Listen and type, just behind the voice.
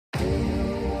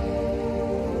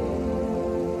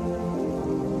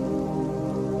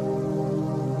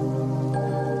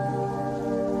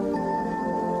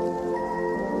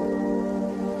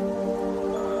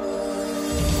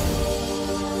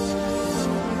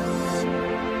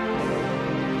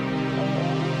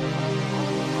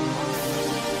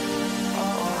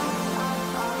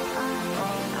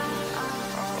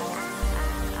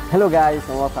Hello guys,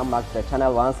 and welcome back to the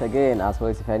channel once again. As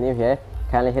always, if you're new here,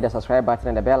 kindly hit the subscribe button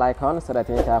and the bell icon so that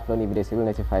anytime I upload new videos you'll be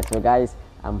notified. So guys,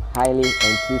 I'm highly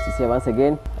enthused to see you once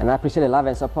again, and I appreciate the love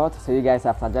and support. So you guys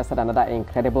have suggested another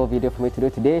incredible video for me to do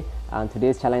today, and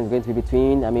today's challenge is going to be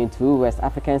between two West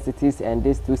African cities, and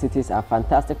these two cities are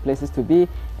fantastic places to be,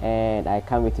 and I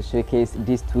can't wait to showcase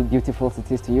these two beautiful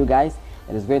cities to you guys.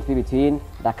 It is going to be between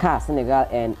Dakar, Senegal,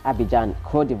 and Abidjan,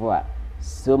 Cote d'Ivoire.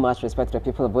 So much respect to the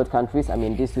people of both countries.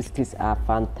 These two cities are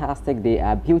fantastic, they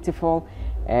are beautiful,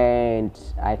 and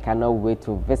I cannot wait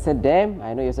to visit them.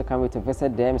 I know you also can't wait to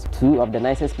visit them. It's two of the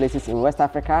nicest places in West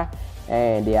Africa,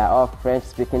 and they are all French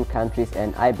speaking countries,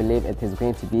 and I believe it is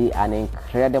going to be an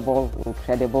incredible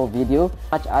video.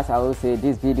 Much as I will say,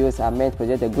 these videos are meant to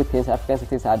project the good things African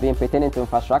cities are doing pertaining to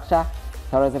infrastructure,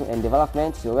 tourism and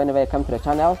development. So whenever you come to the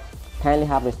channel, kindly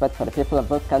have respect for the people of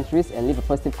both countries and leave a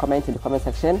positive comment in the comment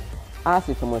section as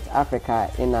we promote Africa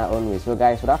in our own way. So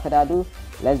guys, without further ado,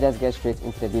 let's just get straight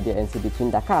into the video and see between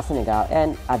Dakar, Senegal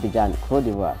and Abidjan, Cote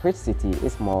d'Ivoire, which city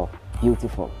is more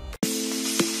beautiful.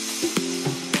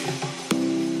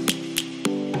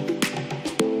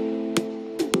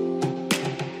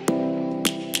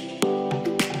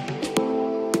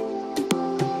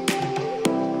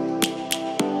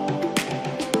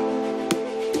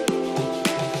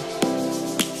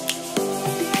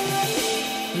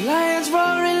 Lions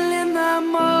roaring in the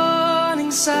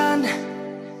morning sun,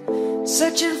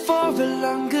 searching for a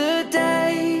longer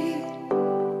day.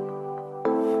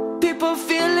 People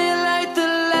feeling like the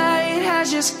light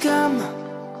has just come.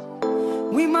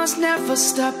 We must never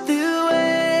stop the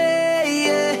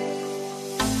way.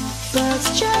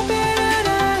 Birds chirping and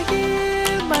I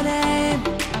hear my name,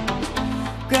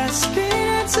 grasping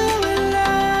into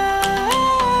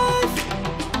life.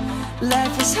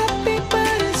 Life is happy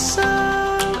but it's so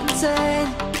insane.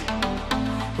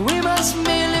 We must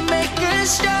merely make a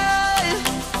start.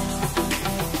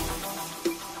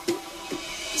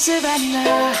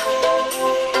 Savannah,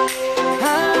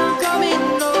 I'm coming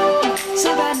home.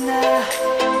 Savannah,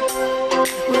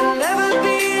 we'll never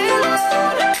be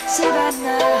alone.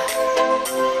 Savannah,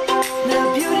 the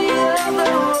beauty of the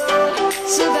world.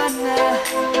 Savannah,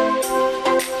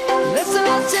 let's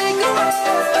all take a walk.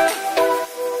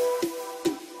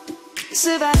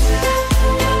 Savannah.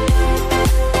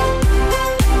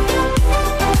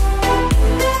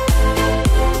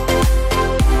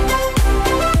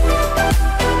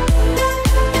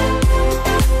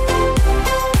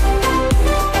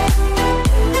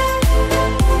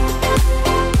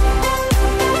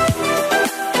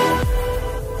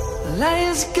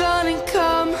 Lions gonna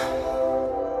come.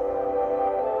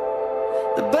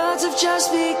 The birds have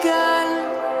just begun.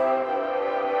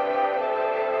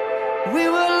 We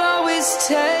will always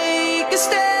take a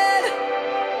stand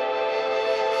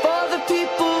for the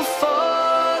people,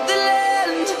 for the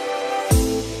land.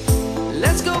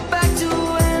 Let's go back to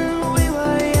when we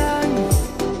were young.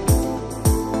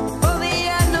 For the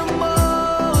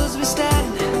animals we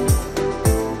stand.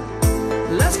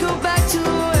 Let's go back to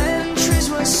when trees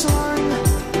were swung.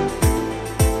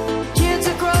 Kids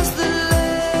across the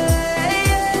land.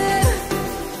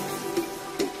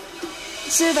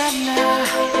 Savannah,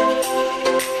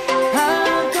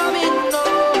 I'm coming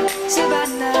home.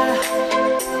 Savannah,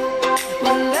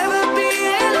 we'll never be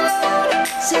alone.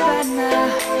 Savannah,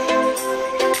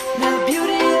 the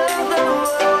beauty of the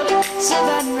world.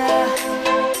 Savannah,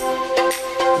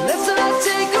 let's all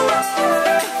take a walk.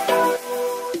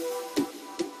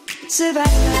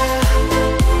 Savannah,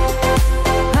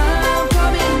 I'm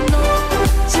coming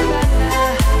home. Savannah,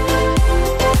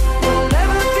 we'll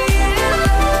never be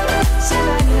alone.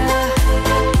 Savannah,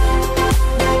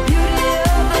 the beauty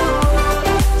of the world.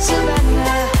 Savannah,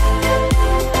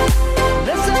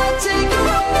 let's all take a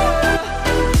walk.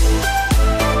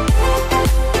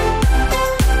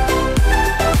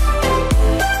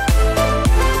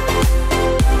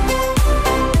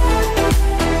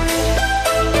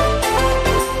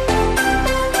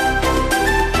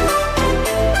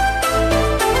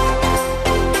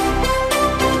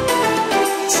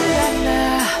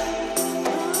 Savannah,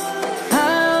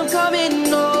 I'm coming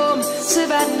home.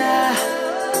 Savannah,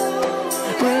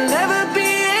 we'll never be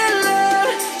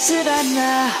alone.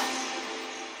 Savannah.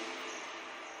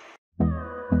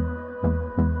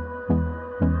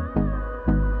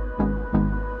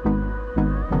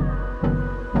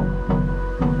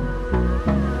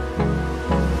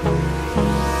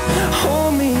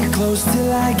 Hold me close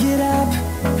till I get up.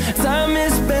 Time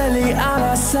is barely on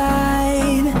our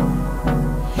side.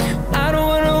 I don't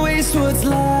wanna waste what's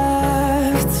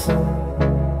left.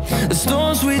 The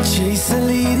storms we chase are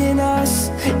leading us,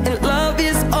 and love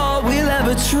is all we'll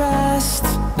ever trust.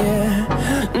 Yeah,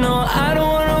 no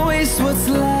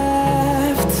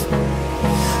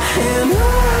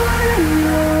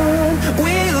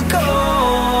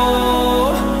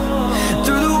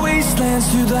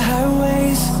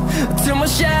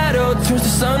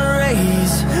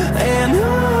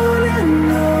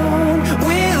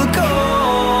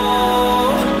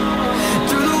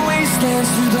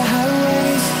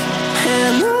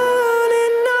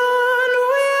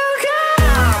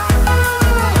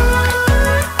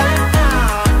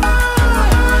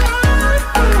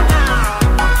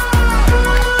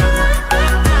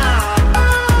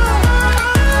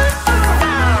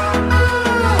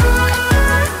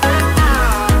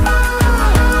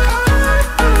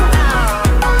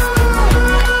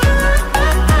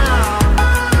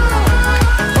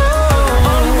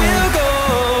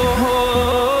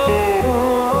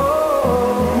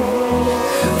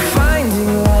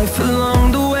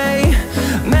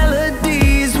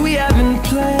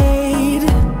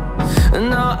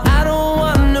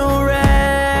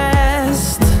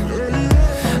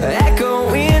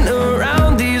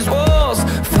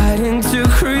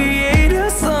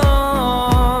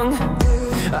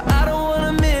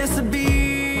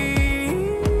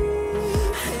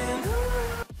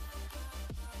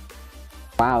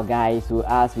guys, so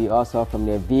as we all saw from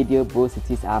the video, both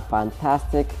cities are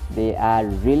fantastic. They are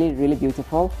really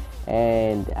beautiful,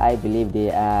 and I believe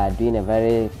they are doing a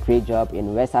very great job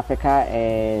in West Africa,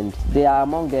 and they are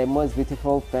among the most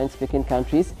beautiful French-speaking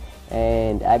countries,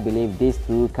 and I believe these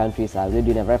two countries are really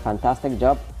doing a very fantastic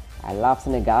job. I love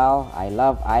Senegal, I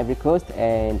love Ivory Coast,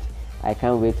 and I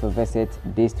can't wait to visit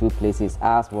these two places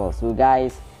as well. So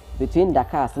guys, between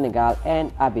Dakar, Senegal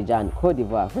and Abidjan, Cote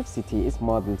d'Ivoire, which city is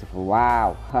more beautiful?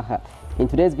 Wow. In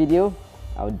today's video,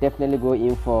 I will definitely go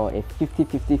in for a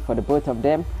 50-50 for the both of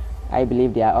them. I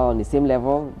believe they are all on the same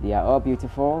level, they are all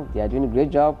beautiful, they are doing a great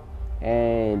job,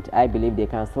 and I believe they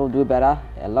can still do better.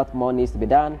 A lot more needs to be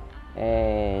done,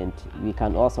 and we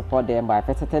can all support them by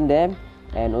visiting them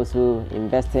and also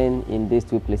investing in these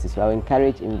two places. So I will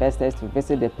encourage investors to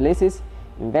visit the places,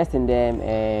 invest in them,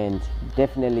 and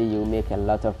definitely you make a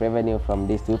lot of revenue from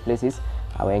these two places.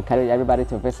 I will encourage everybody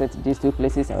to visit these two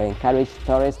places. I will encourage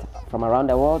tourists from around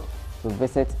the world to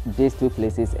visit these two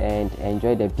places and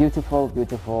enjoy the beautiful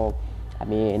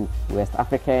West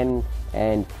African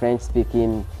and French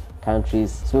speaking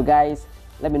countries. So guys,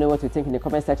 let me know what you think in the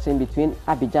comment section between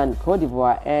Abidjan, Cote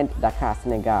d'Ivoire and Dakar,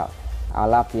 Senegal. I'd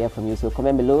love to hear from you, so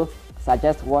comment below,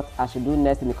 suggest what I should do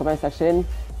next in the comment section,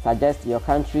 suggest your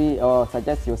country or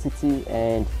suggest your city,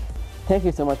 and thank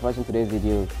you so much for watching today's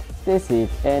video. Stay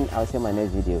safe, and I'll see you in my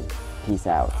next video. Peace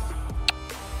out.